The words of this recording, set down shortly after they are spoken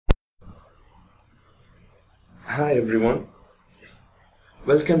Hi everyone,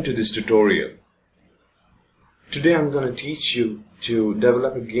 welcome to this tutorial. Today I'm going to teach you to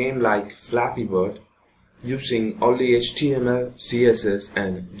develop a game like Flappybird using only HTML, CSS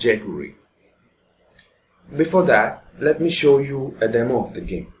and jQuery. Before that, let me show you a demo of the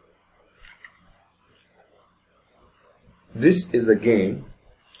game. This is the game.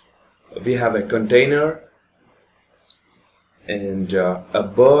 We have a container and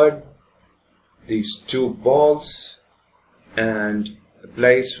a bird, these two balls, and a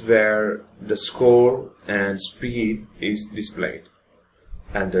place where the score and speed is displayed.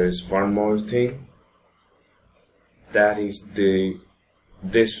 And there is one more thing, that is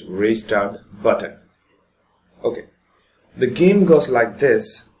this restart button. Okay, the game goes like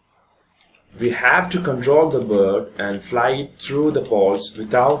this. We have to control the bird and fly it through the balls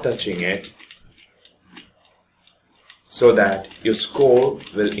without touching it, so that your score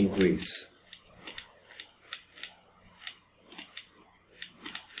will increase.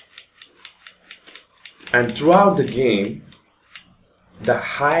 And throughout the game, the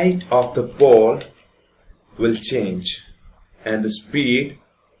height of the ball will change and the speed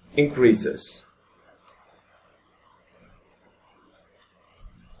increases.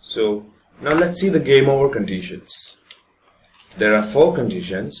 So now let's see the game over conditions. There are 4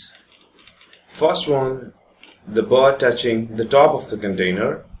 conditions. First one, the bird touching the top of the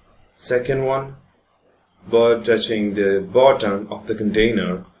container. Second one, bird touching the bottom of the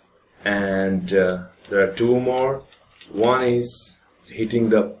container. And there are 2 more. One is hitting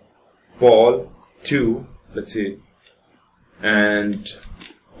the ball 2, let's see, and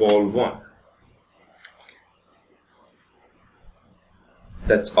ball 1.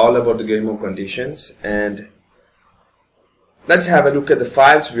 That's all about the game of conditions, and let's have a look at the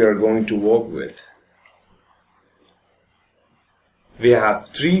files we are going to work with. We have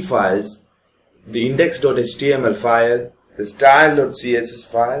 3 files: the index.html file, the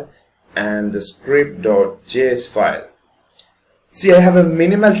style.css file, and the script.js file. See, I have a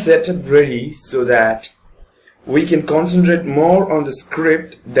minimal setup ready so that we can concentrate more on the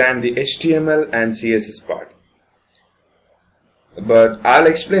script than the HTML and CSS part. But I'll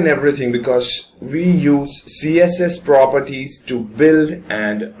explain everything because we use CSS properties to build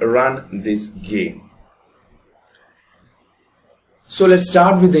and run this game. So let's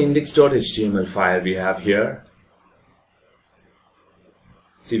start with the index.html file we have here.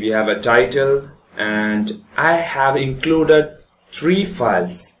 See, we have a title, and I have included 3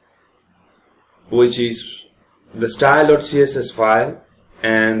 files, which is the style.css file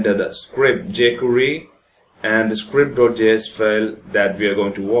and the script jQuery and the script.js file that we are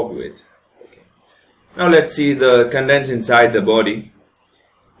going to work with. Okay. Now let's see the contents inside the body.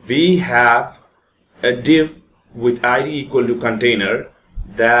 We have a div with ID equal to container,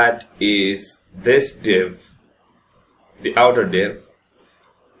 that is this div, the outer div.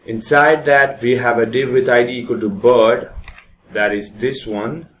 Inside that we have a div with ID equal to bird, that is this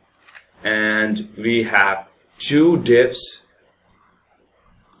one, and we have 2 divs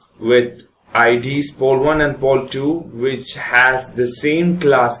with IDs pol1 and pol2, which has the same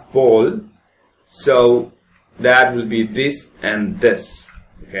class pol, so that will be this and this.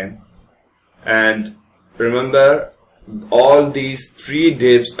 Okay, and remember, all these 3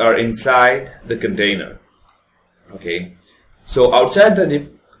 divs are inside the container. Okay, so outside the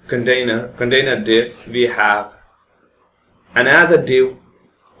div container div, we have another div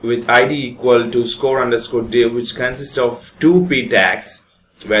with ID equal to score underscore div, which consists of 2 p tags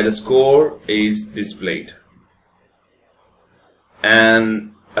where the score is displayed.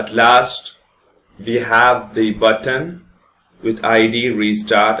 And at last we have the button with ID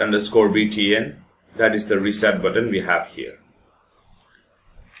restart underscore btn, that is the restart button we have here.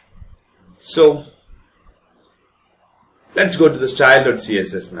 So let's go to the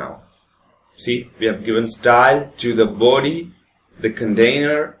style.css now. See, we have given style to the body, the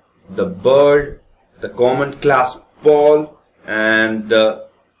container, the bird, the common class pol, and the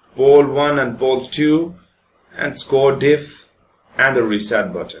pol1 and pol2, and score div, and the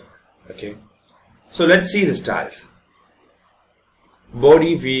restart button. Okay, so let's see the styles.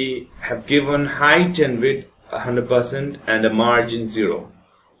 Body, we have given height and width 100% and a margin 0,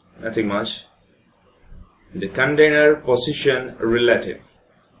 nothing much. The container position relative.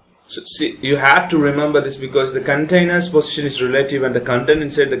 So see, you have to remember this because the container's position is relative, and the content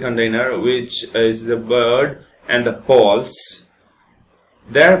inside the container, which is the bird and the pols,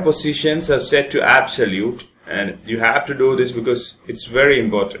 their positions are set to absolute, and you have to do this because it's very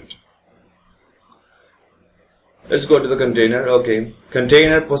important. Let's go to the container. Okay,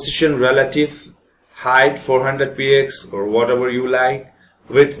 container position relative, height 400 px or whatever you like,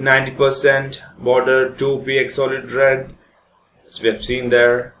 with 90%, border 2px solid red, as we have seen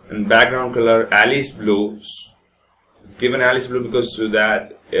there, and background color Alice blue. Given Alice blue because so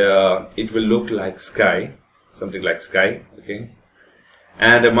that it will look like sky, something like sky, okay.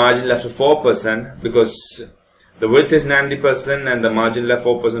 And the margin left of 4% because the width is 90% and the margin left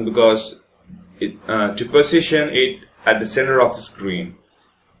 4% because to position it at the center of the screen,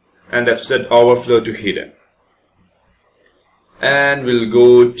 and I've set overflow to hidden. And we'll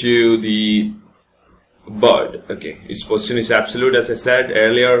go to the bird. Okay, its position is absolute as I said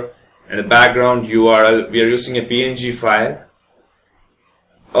earlier, and the background URL, we are using a PNG file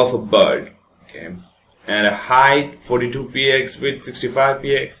of a bird, okay, and a height 42px, width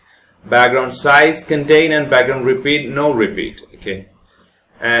 65px, background size contain and background repeat no repeat, okay.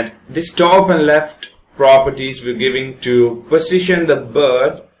 And this top and left properties we're giving to position the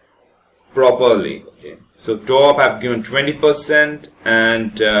bird properly, okay. So top I've given 20%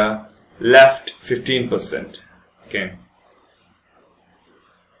 and left 15%, okay.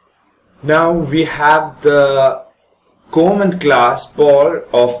 Now we have the comment class ball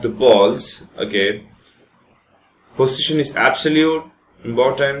of the balls, okay. Position is absolute,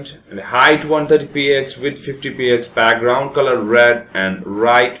 important, and height 130px, width 50px, background color red, and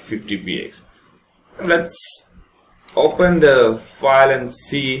right 50px. Let's open the file and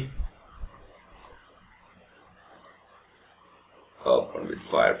see. Open with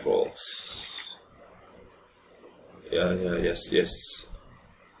Firefox. Yes.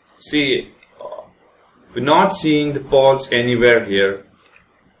 See, we're not seeing the balls anywhere here.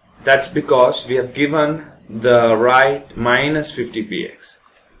 That's because we have given the right minus 50px,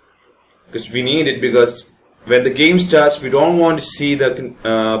 because we need it, because when the game starts we don't want to see the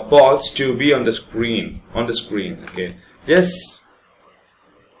balls to be on the screen, okay. Just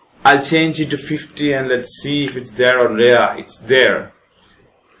I'll change it to 50 and let's see if it's there or there. It's there.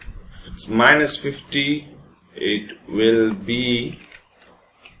 If it's minus 50, it will be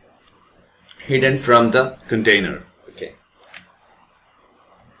hidden from the container, okay.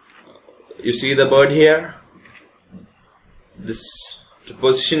 You see the bird here? This, to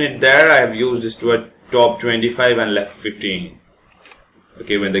position it there, I have used this to a top 25 and left 15,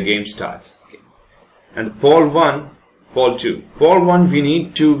 okay, when the game starts, okay. And the pole 1, pole 2, pole 1 we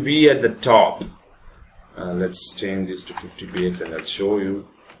need to be at the top. Let's change this to 50px and I'll show you.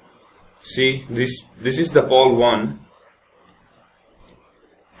 See, this is the pole 1.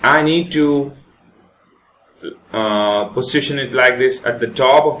 I need to position it like this at the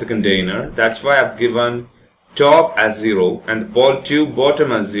top of the container. That's why I've given top as 0 and pole 2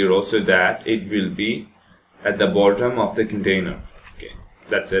 bottom as 0, so that it will be at the bottom of the container, okay.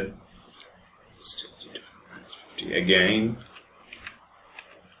 That's it. Let's change it to minus 50 again,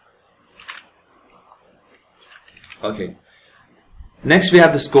 okay. Next we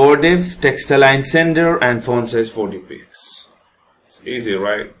have the score div, text align center, and font size 40px. It's easy,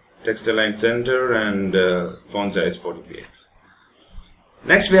 right? Text align center and font size 40px.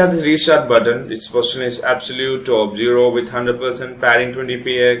 Next we have this restart button. Its position is absolute, top 0 with 100%, padding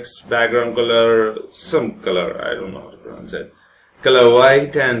 20px, background color, some color, I don't know how to pronounce it, color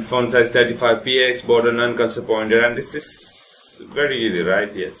white, and font size 35px, border none, cursor pointer, and this is very easy,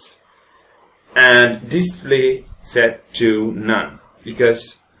 right? Yes. And display set to none,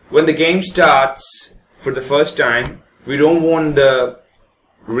 because when the game starts for the first time, we don't want the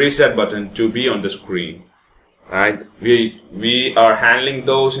reset button to be on the screen, right? We are handling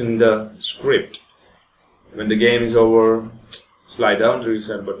those in the script. When the game is over, slide down the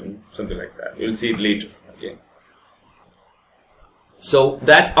reset button, something like that. You'll see it later, okay. So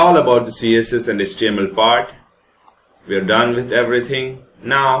that's all about the CSS and HTML part. We are done with everything.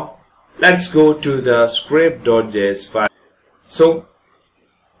 Now let's go to the script.js file. So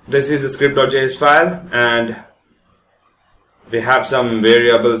this is the script.js file, and we have some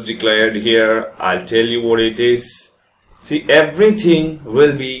variables declared here. I'll tell you what it is. See, everything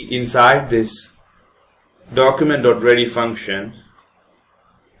will be inside this document.ready function.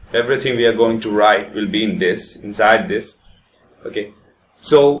 Everything we are going to write will be inside this, okay.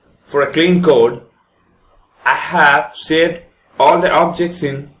 So for a clean code, I have saved all the objects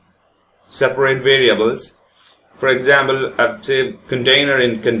in separate variables. For example, I've saved container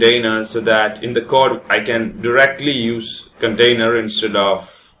in container, so that in the code I can directly use container instead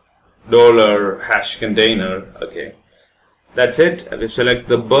of $#container, okay. That's it. I will select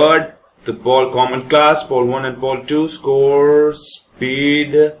the bird, the pole common class, pole 1 and pole 2, score,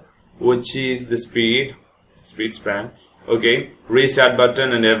 speed, which is the speed span, okay, restart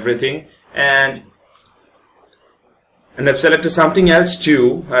button and everything, and I've selected something else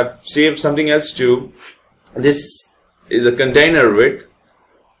too. I've saved something else too. This is a container width,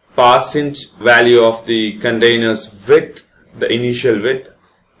 passing value of the container's width, the initial width,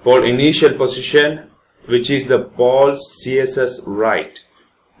 pole initial position, which is the pole's CSS right.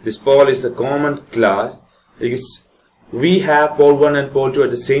 This pole is the common class because we have pole 1 and pole 2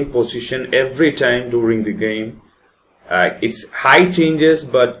 at the same position every time during the game. Its height changes,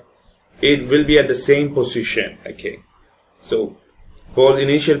 but it will be at the same position. Okay, so pole's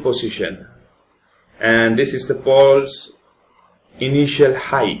initial position, and this is the pole's initial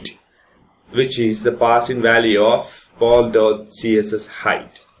height, which is the passing value of pole.css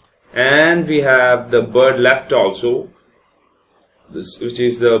height. And we have the bird left also, which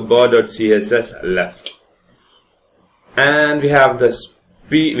is the bird.css left. And we have the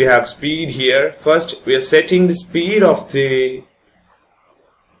speed. We have speed here. First, we are setting the speed of the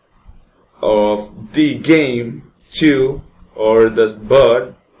game to, or the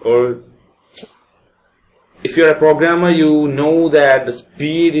bird, or if you're a programmer, you know that the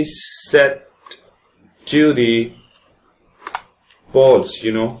speed is set to the poles.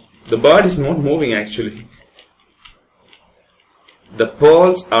 You know, the bird is not moving actually. The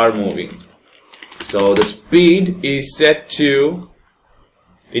poles are moving. So the speed is set to,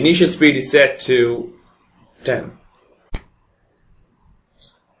 initial speed is set to 10.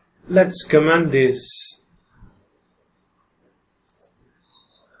 Let's command this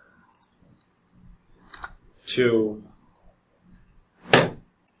to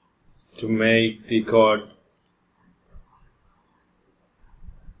make the code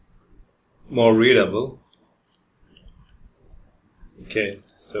more readable. Okay,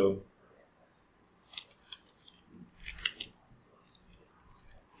 so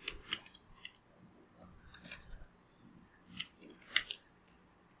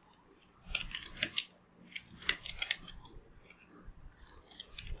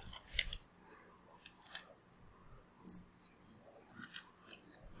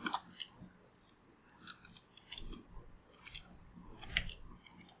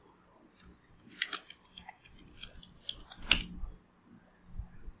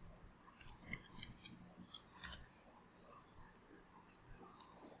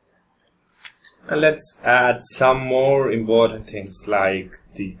and let's add some more important things like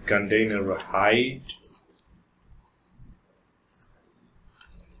the container height,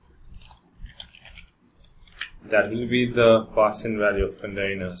 that will be the passing value of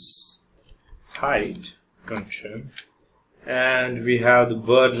container's height function. And we have the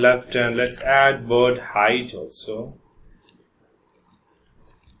bird left, and let's add bird height also,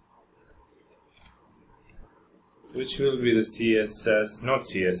 which will be the CSS, not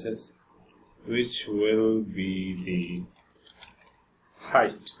CSS, which will be the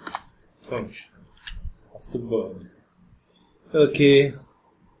height function of the bird. Okay, I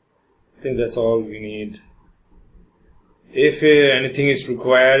think that's all we need. If anything is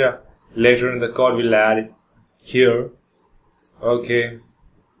required later in the code, we'll add it here. Okay,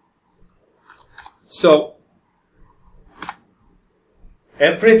 so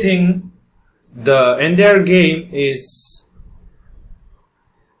everything, the entire game is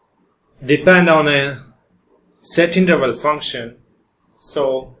depend on a set interval function.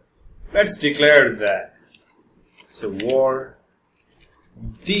 So let's declare that. So var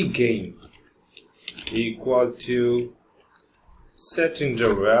the game equal to set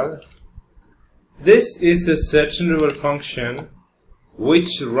interval. This is a set interval function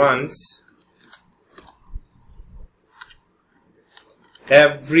which runs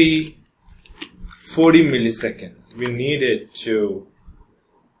every 40 milliseconds. We need it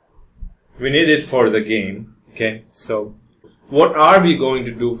for the game. Okay, so what are we going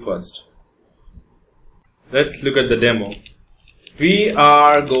to do first? Let's look at the demo. We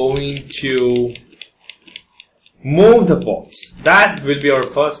are going to move the poles. That will be our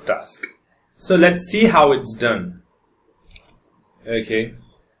first task. So let's see how it's done. Okay,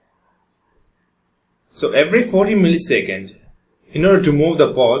 so every 40 milliseconds, in order to move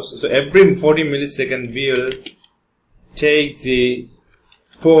the poles, so every 40 milliseconds we will take the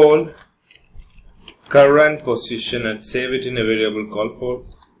pole current position and save it in a variable called for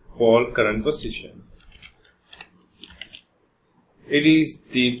pole current position. It is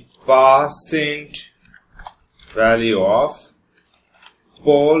the passing value of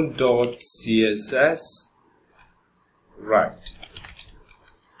pole.css right.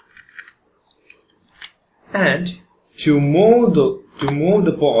 And to move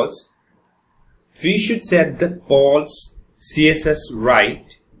the poles, we should set the pole's CSS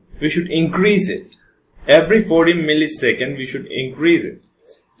right. We should increase it. Every 40 milliseconds we should increase it.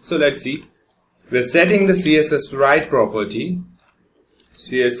 So let's see. We're setting the CSS right property.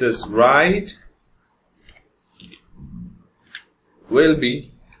 CSS right will be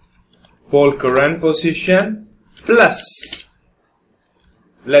pole current position plus,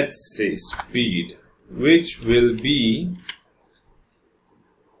 let's say, speed, which will be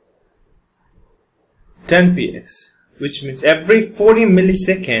 10 px, which means every 40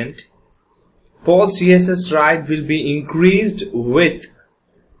 millisecond pole CSS write will be increased with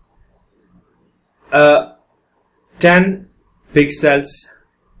 10 pixels,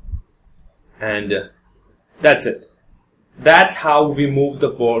 and that's it. That's how we move the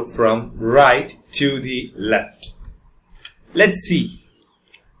pole from right to the left. Let's see.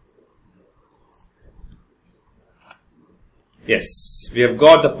 Yes, we have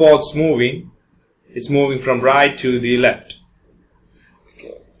got the poles moving. It's moving from right to the left.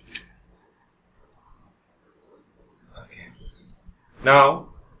 Okay. Now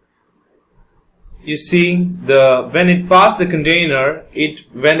you see, when it passed the container, it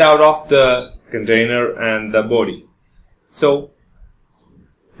went out of the container and the body. So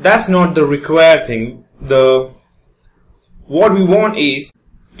that's not the required thing. What we want is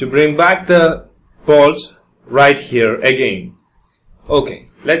to bring back the poles right here again. Okay,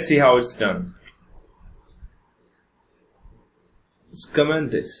 let's see how it's done. Let's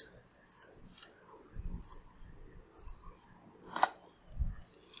comment this.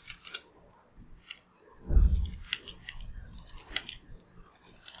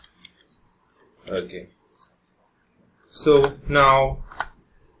 Okay. So now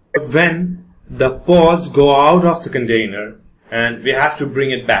when the poles go out of the container and we have to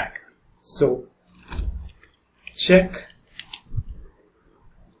bring it back. So check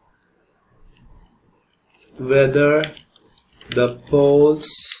whether the poles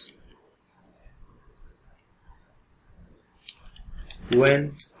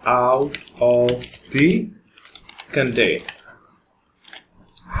went out of the container.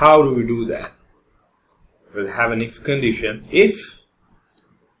 How do we do that? We'll have an if condition. If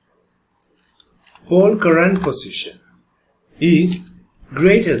pole current position is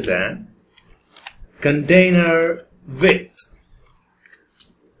greater than container width,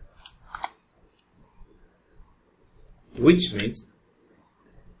 which means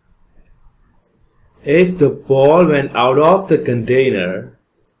if the pole went out of the container,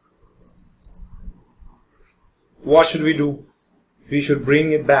 what should we do? We should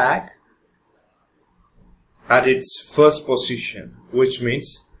bring it back at its first position, which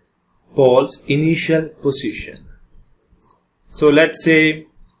means pole's initial position. So let's say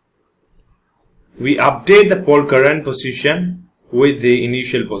we update the pole current position with the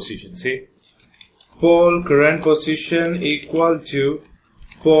initial position. See, pole current position equal to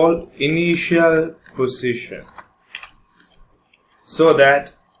pole initial position, so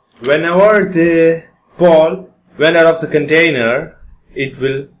that whenever the pole went out of the container, it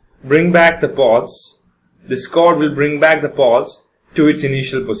will bring back the poles. This code will bring back the poles to its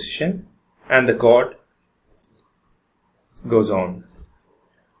initial position, and the code goes on.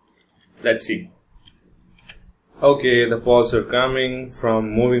 Let's see. Okay, the poles are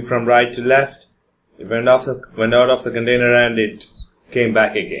moving from right to left. It went out of the container and it came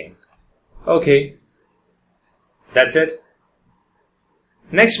back again. Okay, that's it.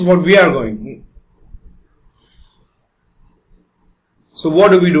 Next, what we are going. So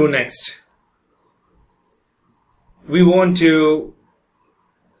what do we do next? We want to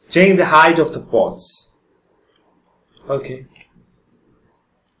change the height of the poles. Okay.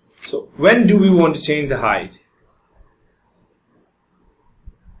 So when do we want to change the height?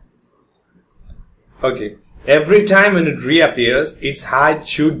 Okay. Every time when it reappears, its height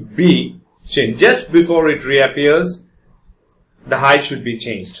should be changed. Just before it reappears, the height should be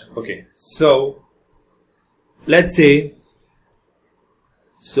changed. Okay. So let's say,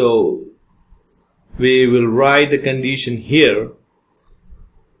 we will write the condition here.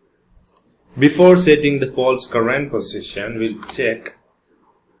 Before setting the pole's current position, we'll check.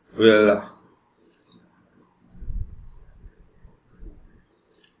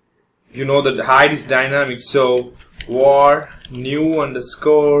 You know that the height is dynamic, so var new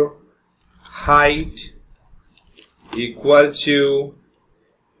underscore height equal to,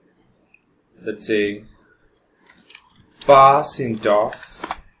 let's say, pass int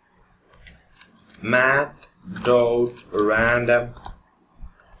of math dot random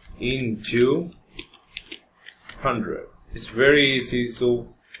into 100. It's very easy,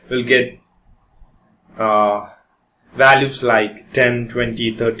 so we'll get values like 10,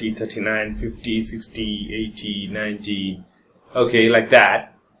 20, 30, 39, 50, 60, 80, 90, okay, like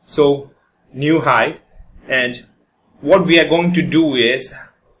that. So new height, and what we are going to do is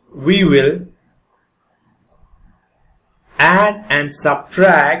we will add and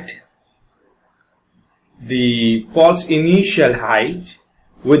subtract the pole's initial height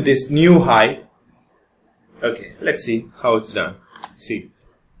with this new height. Okay, let's see how it's done. See,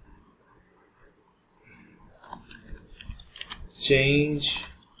 change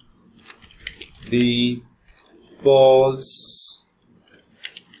the pole's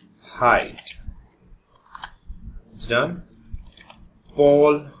height. It's done.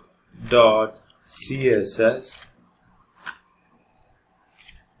 Pole dot CSS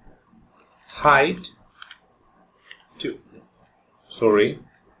height to, sorry,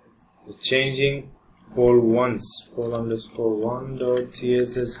 changing pole underscore 1 dot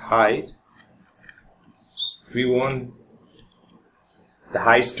CSS height. We want the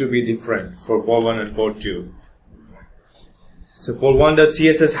heights to be different for pole 1 and pole 2. So pole 1 dot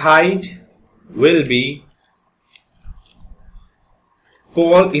CSS height will be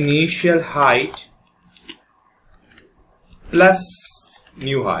pole initial height plus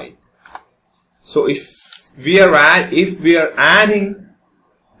new height. So if we are adding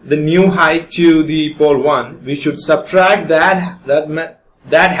the new height to the pole 1, we should subtract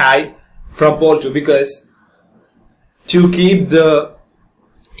that height from pole 2, because to keep the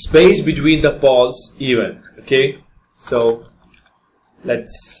space between the poles even. Okay, so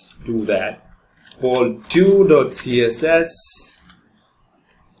let's do that. Pole 2 dot CSS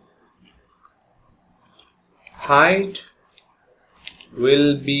height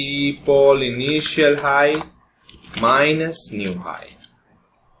will be pole initial height minus new height.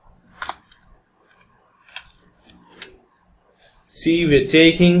 See, we're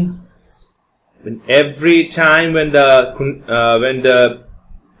taking every time when the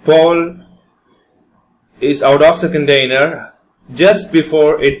pole is out of the container, just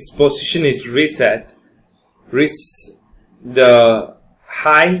before its position is reset, the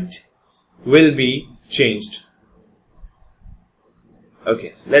height will be changed.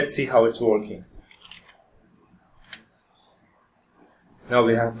 Okay, let's see how it's working. Now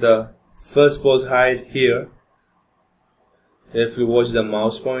we have the first pole's height here. If we watch the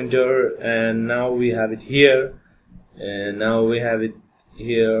mouse pointer, and now we have it here, and now we have it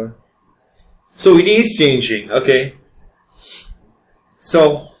here. So it is changing. Okay,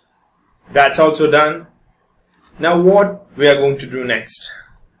 so that's also done. Now what we are going to do next?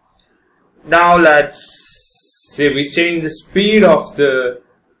 Now let's say we change the speed of the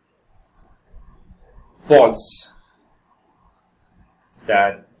poles.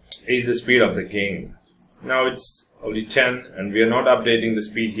 That is the speed of the game. Now it's only 10 and we are not updating the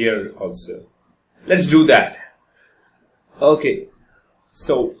speed here also. Let's do that. Okay,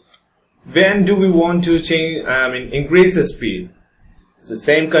 so when do we want to change, increase the speed? It's the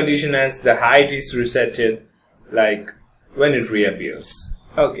same condition as the height is resetted, like when it reappears.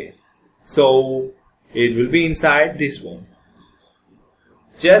 Okay, so it will be inside this one.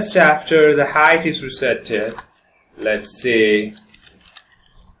 Just after the height is resetted, let's say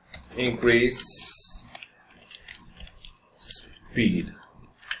increase speed,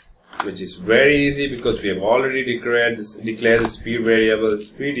 which is very easy because we have already declared the speed variable,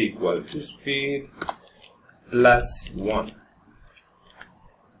 speed equal to speed plus 1.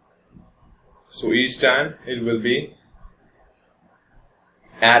 So each time it will be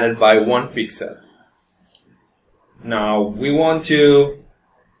added by 1 pixel. Now we want to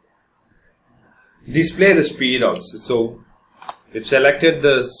display the speed also. So we've selected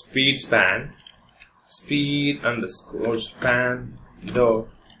the speed span, speed underscore span dot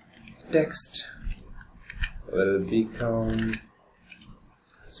text will become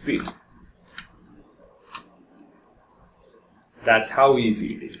speed. That's how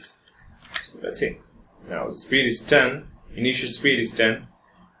easy it is. So let's see. Now the speed is 10, initial speed is 10,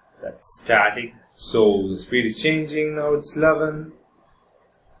 that's static. So the speed is changing, now it's 11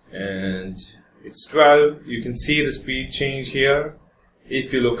 and it's 12. You can see the speed change here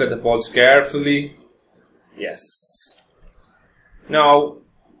if you look at the poles carefully. Yes. Now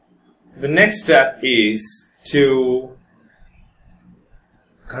the next step is to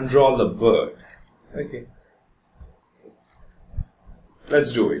control the bird. Okay,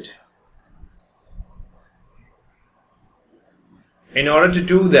 let's do it. In order to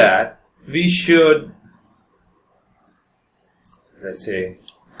do that, we should, let's say,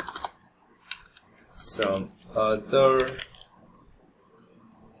 some other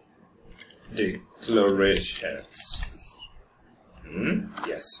declarations.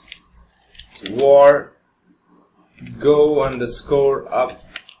 Yes. So var go underscore up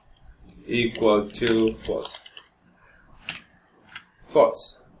equal to false.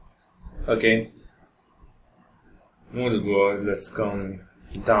 False. Okay. Let's come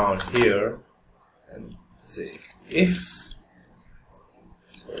down here and say if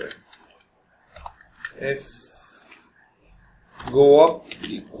go up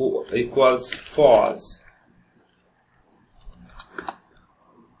equals false.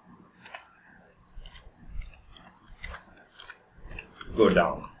 Go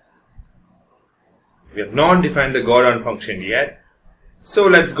down. We have not defined the go down function yet, so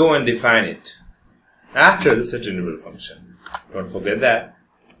let's go and define it after the setInterval function. Don't forget that.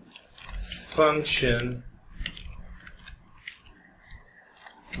 Function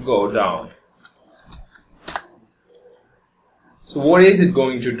go down. So what is it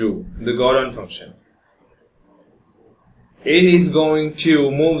going to do, the go down function? It is going to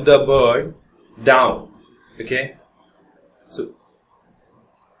move the bird down. Okay, so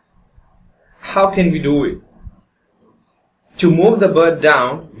how can we do it? To move the bird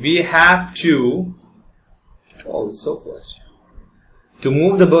down, we have to, oh, so fast. To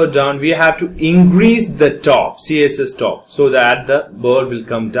move the bird down, we have to increase the top, CSS top, so that the bird will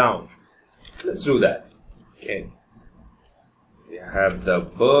come down. Let's do that. Okay. We have the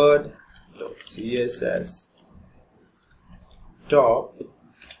bird.css top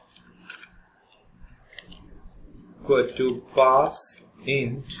equal to pass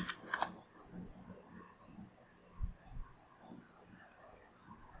int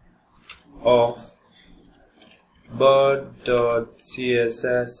of bird.css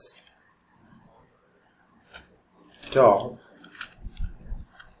top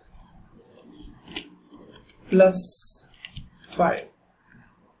plus 5.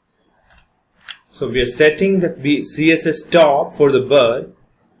 So we are setting the CSS top for the bird,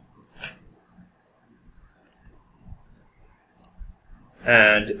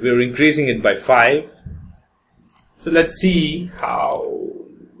 and we are increasing it by 5. So let's see how.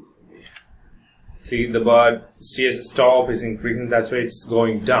 See, the bird CSS top is increasing, that's why it's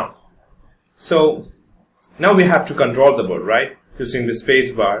going down. So now we have to control the bird, right? Using the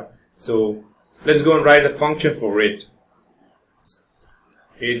space bar. So let's go and write a function for it.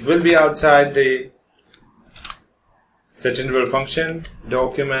 It will be outside the setInterval function,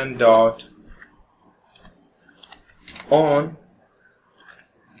 document dot on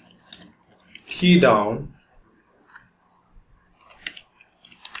key down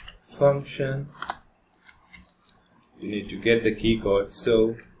function. You need to get the key code,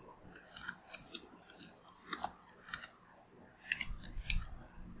 so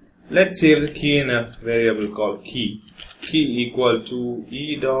let's save the key in a variable called key equal to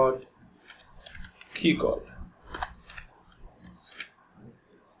e dot key code.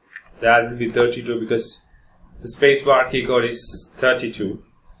 That will be 32 because the spacebar key code is 32.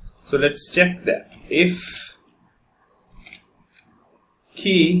 So let's check that. If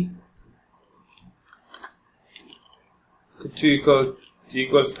key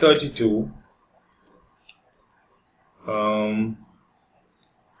equals 32,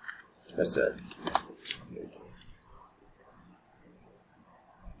 that's it.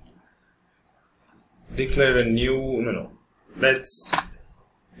 Declare a new,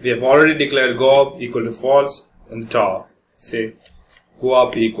 we have already declared go up equal to false on the top. Say go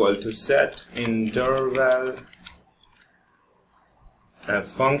up equal to set interval a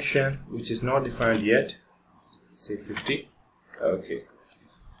function which is not defined yet, say 50. Okay,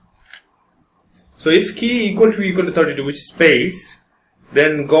 so if key equal to 32, which is space,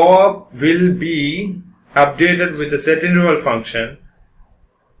 then go up will be updated with the setInterval function,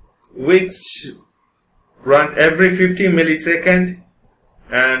 which runs every 50 millisecond,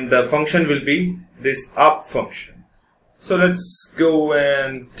 and the function will be this up function. So let's go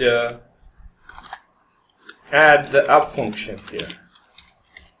and add the up function here.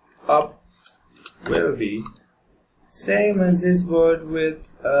 Up will be same as this word with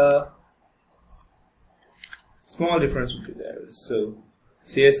a small difference will be there. So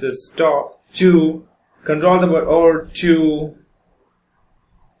CSS top to control the word, or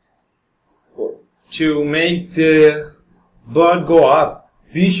to make the bird go up,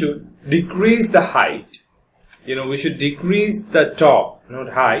 we should decrease the height. We should decrease the top,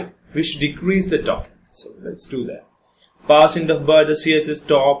 not height. We should decrease the top. So let's do that. Pass int of bird the CSS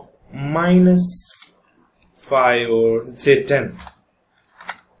top minus 5, or let's say 10.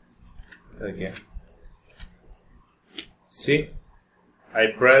 Okay. See, I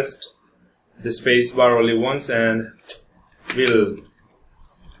pressed the space bar only once, and we'll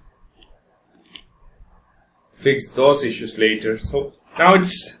fix those issues later. So now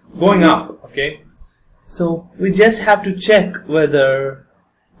it's going up. Okay, so we just have to check whether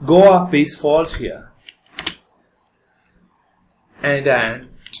go up is false here, and then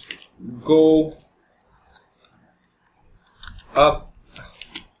go up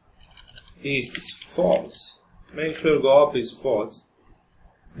is false. Make sure go up is false.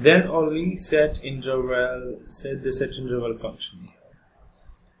 then only set the set interval function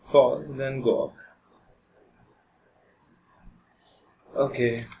false, then go up.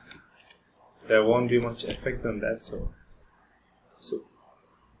 Okay, there won't be much effect on that. So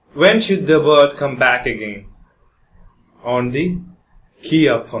when should the bird come back again? On the key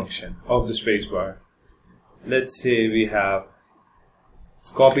up function of the spacebar. Let's say we have,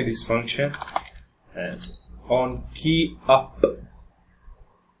 let's copy this function, and on key up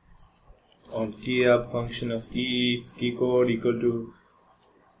function of if key code equal to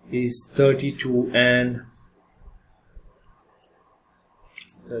is 32 and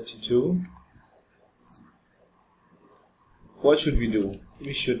 32, what should we do?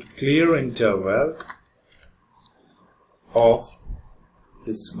 We should clear interval of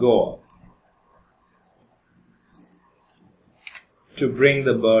this go up to bring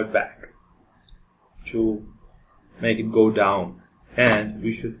the bird back, to make it go down, and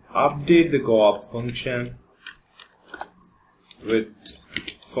we should update the go up function with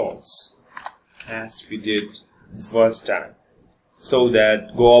false as we did the first time, so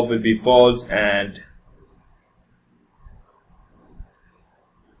that go up will be false and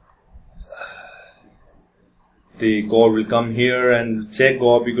the code will come here and check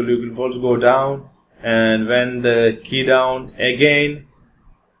go up equal to false, go down, and when the key down again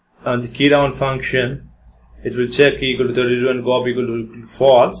on the key down function, it will check key equal to 32 and go up equal to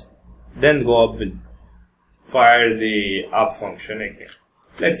false, then go up will fire the up function again.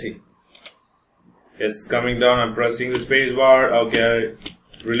 Let's see. Yes, coming down, I'm pressing the space bar. Okay,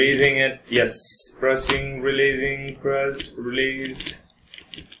 releasing it. Yes, pressing, releasing, pressed, released.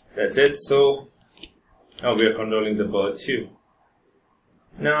 That's it. So now we are controlling the bird too.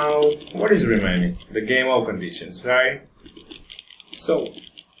 Now, what is remaining? The game over conditions, right? So,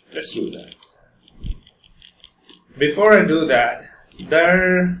 let's do that. Before I do that,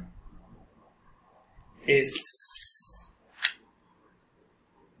 there is,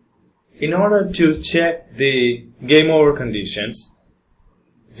 in order to check the game over conditions,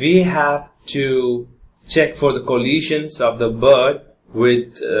 we have to check for the collisions of the bird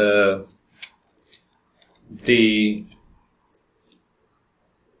with the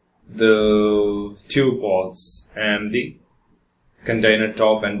two poles and the container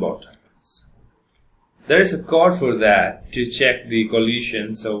top and bottom. There is a code for that to check the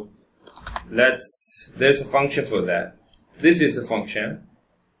collision. So there's a function for that. This is a function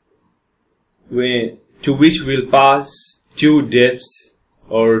to which we'll pass two diffs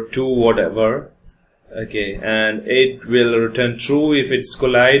or two whatever. Okay, and it will return true if it's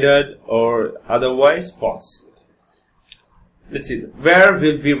collided, or otherwise false. Let's see, where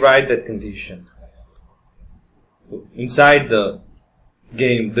will we write that condition? So inside the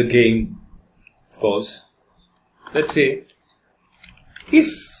game of course. Let's say if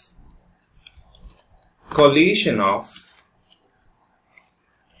collision of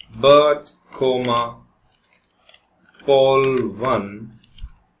bird comma pole 1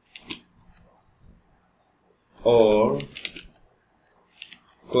 or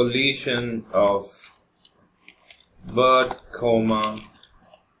collision of bird comma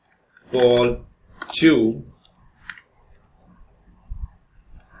pole 2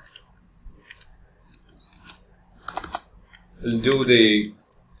 we'll do the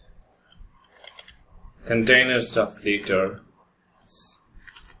container stuff later.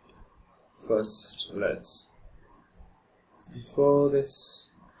 First, let's, before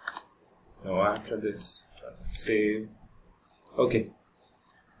this, no, after this, save. Okay,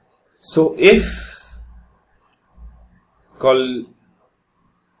 so if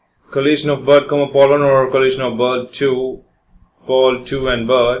collision of bird comma pole 1 or collision of bird 2, pole 2 and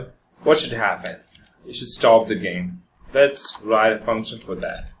bird, what should happen? You should stop the game. Let's write a function for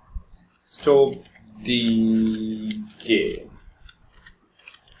that. Stop the game.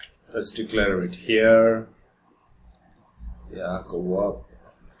 Let's declare it here. Yeah, go up.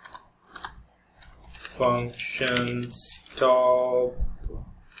 Function stop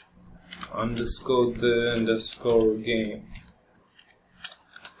underscore the underscore game.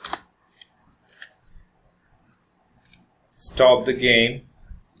 Stop the game.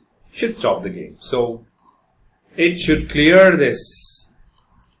 Should stop the game. So it should clear this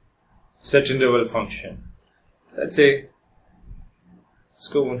set interval function. Let's say let's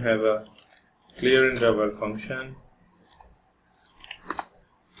go and have a clear interval function.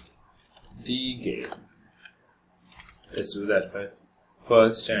 The game. Let's do that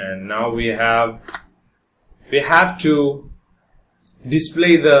first, and now we have to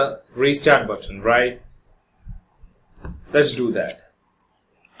display the restart button, right? Let's do that.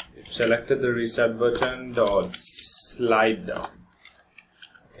 We've selected the restart button, dot slide down.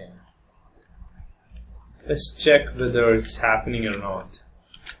 Let's check whether it's happening or not.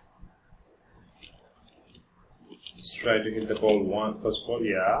 Let's try to hit the call first of all.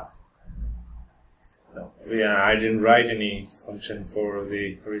 Yeah. No, yeah, I didn't write any function for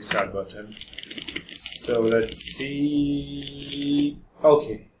the restart button. So let's see.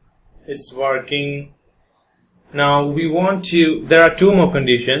 Okay, it's working. Now we want to, there are two more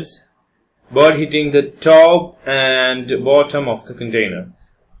conditions. Bird hitting the top and bottom of the container.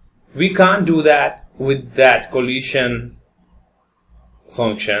 We can't do that with that collision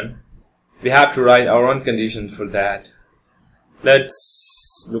function. We have to write our own conditions for that.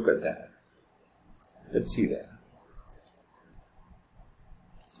 Let's look at that. Let's see that.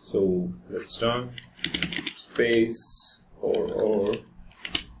 So let's done space or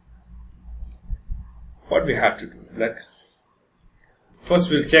what we have to do. Like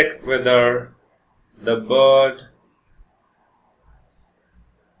first we'll check whether the bird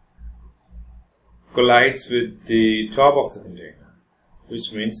collides with the top of the container,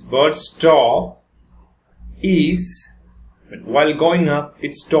 which means bird's top is, while going up,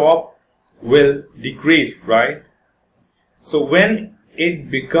 its top will decrease, right? So when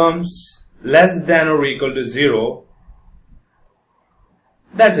it becomes less than or equal to 0,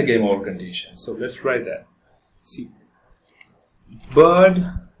 that's a game over condition. So let's write that. See, bird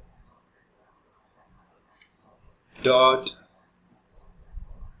dot,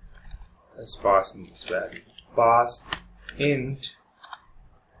 let's pass in this value, pass int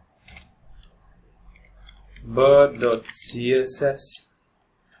bird dot CSS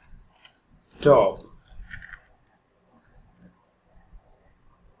top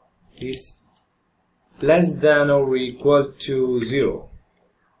is less than or equal to 0.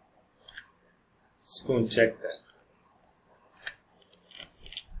 Let's go and check that.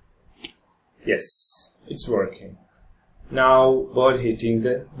 Yes, it's working. Now bird hitting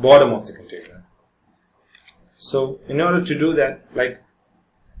the bottom of the container. So in order to do that, like,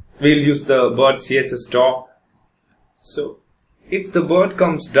 we'll use the bird CSS top. So if the bird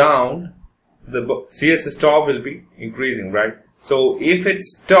comes down, the CSS top will be increasing, right? So if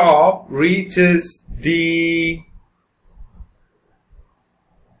its top reaches the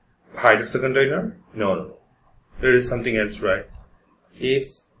height of the container, no, there is something else, right?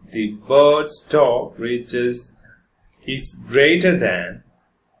 If the bird's top reaches is greater than,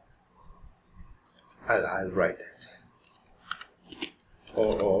 I'll write that,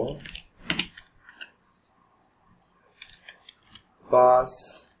 or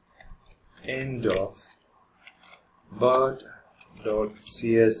pass end of bird dot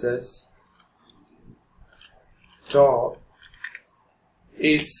CSS top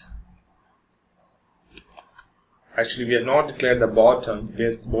is, actually we have not declared the bottom, we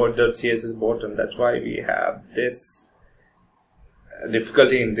have bird dot CSS bottom, that's why we have this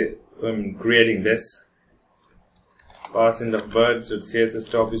difficulty in the creating this. Pass end of bird dot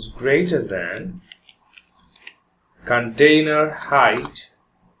CSS top is greater than container height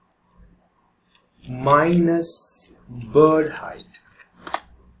minus bird height.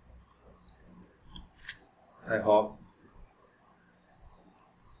 I hope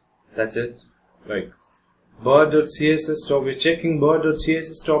that's it. Like bird.css top, we're checking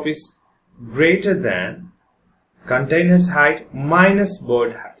bird.css top is greater than container's height minus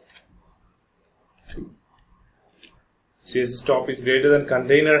bird height. CSS top is greater than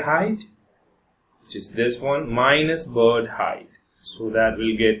container height, which is this one, minus bird height. So that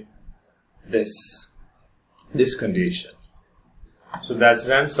will get this condition. So that's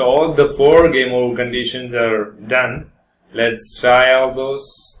done. So all the 4 game over conditions are done. Let's try all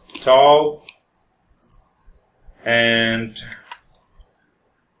those. Top and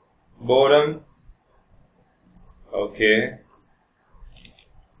bottom. Okay.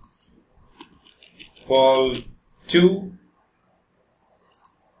 Pole 2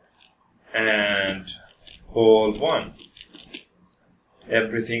 and pole 1.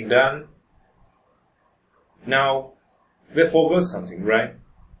 Everything done. Now we forgot something, right?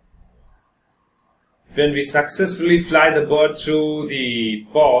 When we successfully fly the bird through the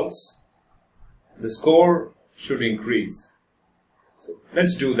poles, the score should increase. So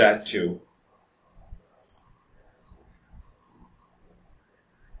let's do that too.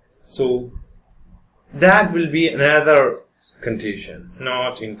 So that will be another condition,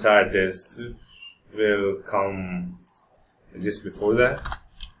 not inside this. This will come just before that.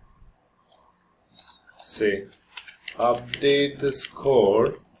 Say update the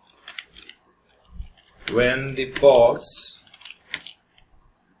score when the poles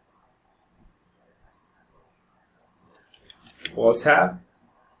have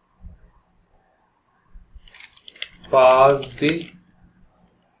passed the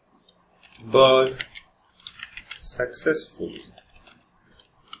bird successfully.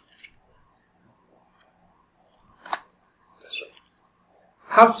 That's right.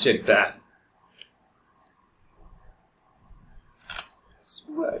 How to check that?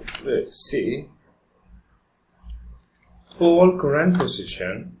 Let's see. All current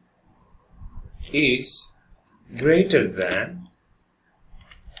position is greater than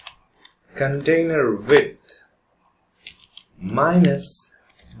container width minus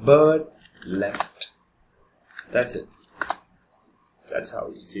bird left. That's it. That's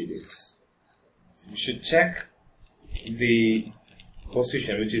how easy it is. So we should check the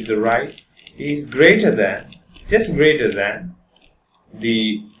position, which is the right, is greater than, just greater than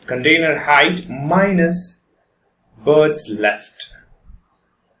the container height minus bird's left.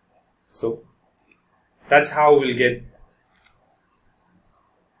 So that's how we'll get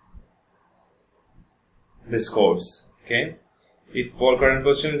the scores. Okay, if all current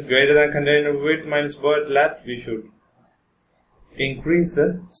position is greater than container width minus bird left, we should increase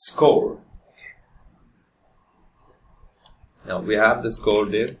the score. Now we have the score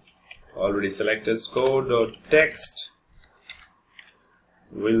div already selected. Score.text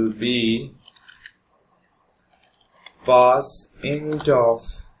will be pass int of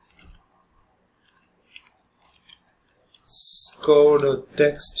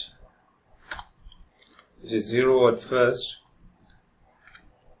score.text, which is 0 at first,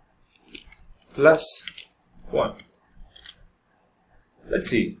 plus 1. Let's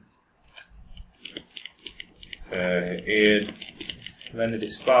see. When it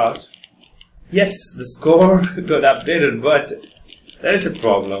is passed, yes, the score got updated, but there is a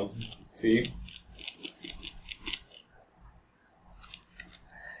problem. See,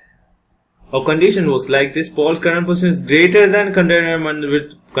 our condition was like this: Paul's current position is greater than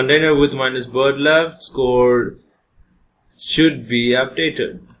container width minus bird left. Score should be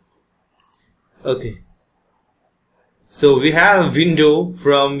updated. Okay, so we have a window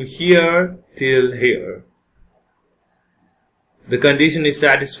from here till here. The condition is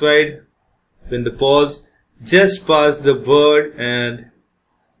satisfied when the Pauls just pass the bird and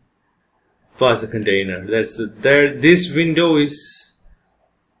pass the container. That's there. This window is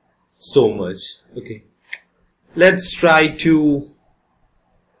so much. Okay, let's try to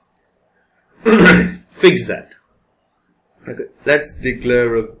fix that. Okay, let's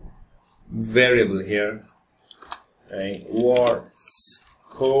declare a variable here. Okay, var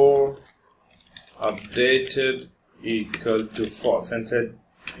score updated equal to false, and set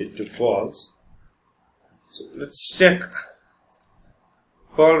it to false. So let's check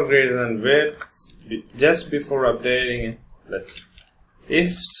Paul greater than width just before updating it.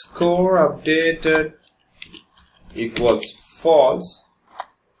 If score updated equals false,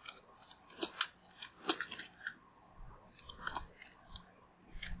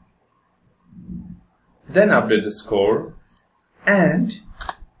 then update the score and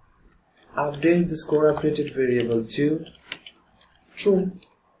update the score updated variable to true.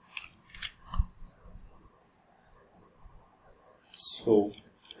 So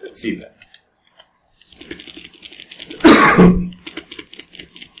let's see that.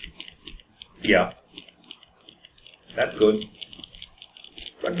 Yeah, that's good.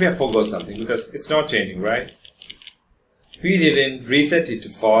 But we have forgot something because it's not changing, right? We didn't reset it to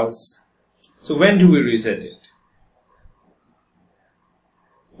false. So when do we reset it?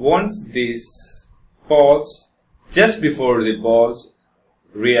 Once these balls, just before the balls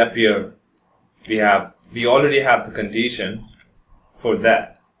reappear, we already have the condition for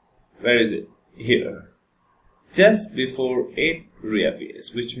that. Where is it? Here. Just before it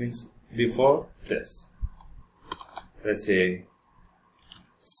reappears, which means before this. Let's say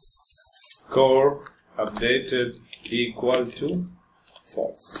score updated equal to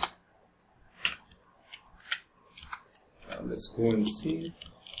false. Now let's go and see.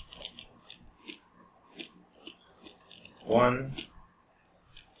 1,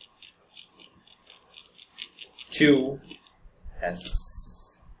 2,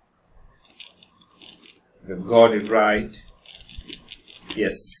 yes, we got it right.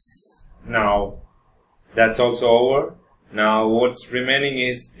 Yes, now that's also over. Now what's remaining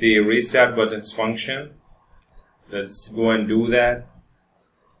is the restart buttons function. Let's go and do that.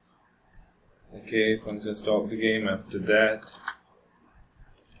 Okay, function stop the game. After that,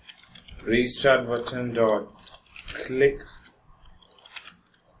 restart button dot click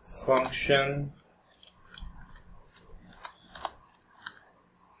function.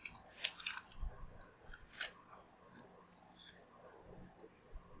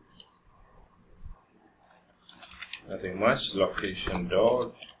 Nothing much. Location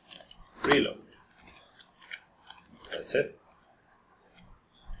dot reload. That's it.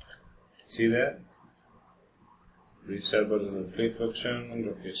 See that? reset button with play function,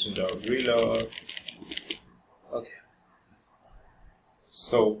 location dot reload. Okay.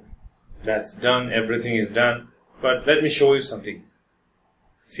 So that's done, everything is done. But let me show you something.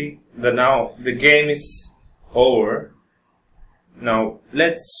 See, now the game is over. Now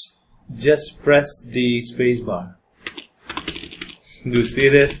let's just press the spacebar. Do you see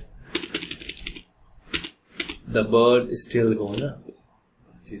this? The bird is still going up,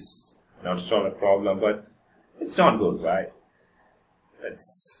 which is not solve a problem, but it's not good, right?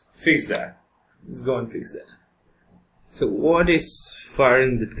 Let's fix that. Let's go and fix that. So what is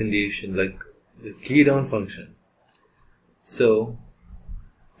firing the condition, like the key down function? So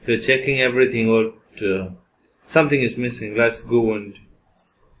we're checking everything out. Something is missing. Let's go and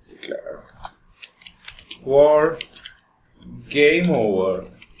declare var game over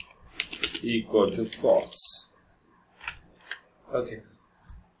equal to false. Okay,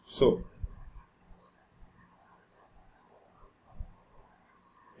 so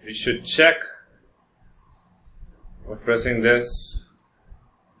we should check by pressing this.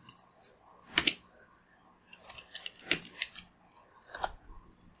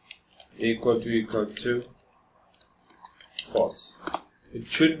 Equal to false. It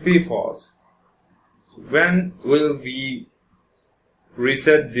should be false. So when will we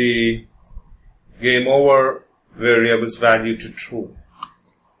reset the game over variable's value to true?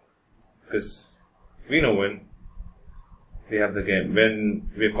 Because we know when we have the game,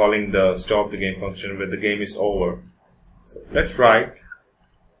 when we're calling the stop the game function, when the game is over. So let's write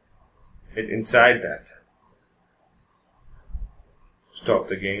it inside that. Stop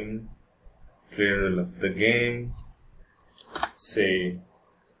the game, clear of the game, say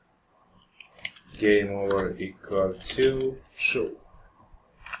game over equal to true.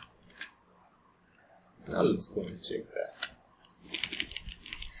 Now let's go and check that.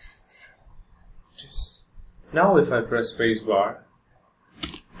 Now if I press spacebar,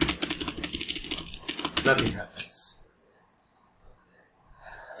 nothing happens.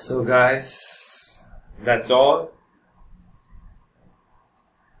 So guys, that's all.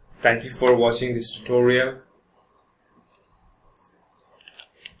 Thank you for watching this tutorial,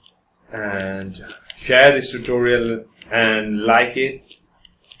 and share this tutorial and like it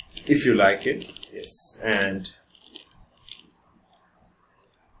if you like it. Yes, and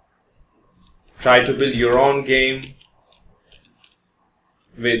try to build your own game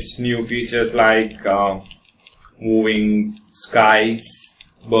with new features like moving skies,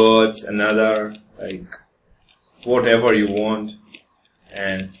 birds, another, like whatever you want.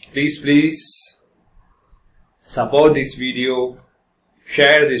 And please support this video,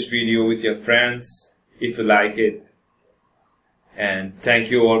 share this video with your friends if you like it, and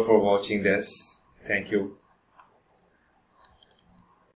thank you all for watching this. Thank you.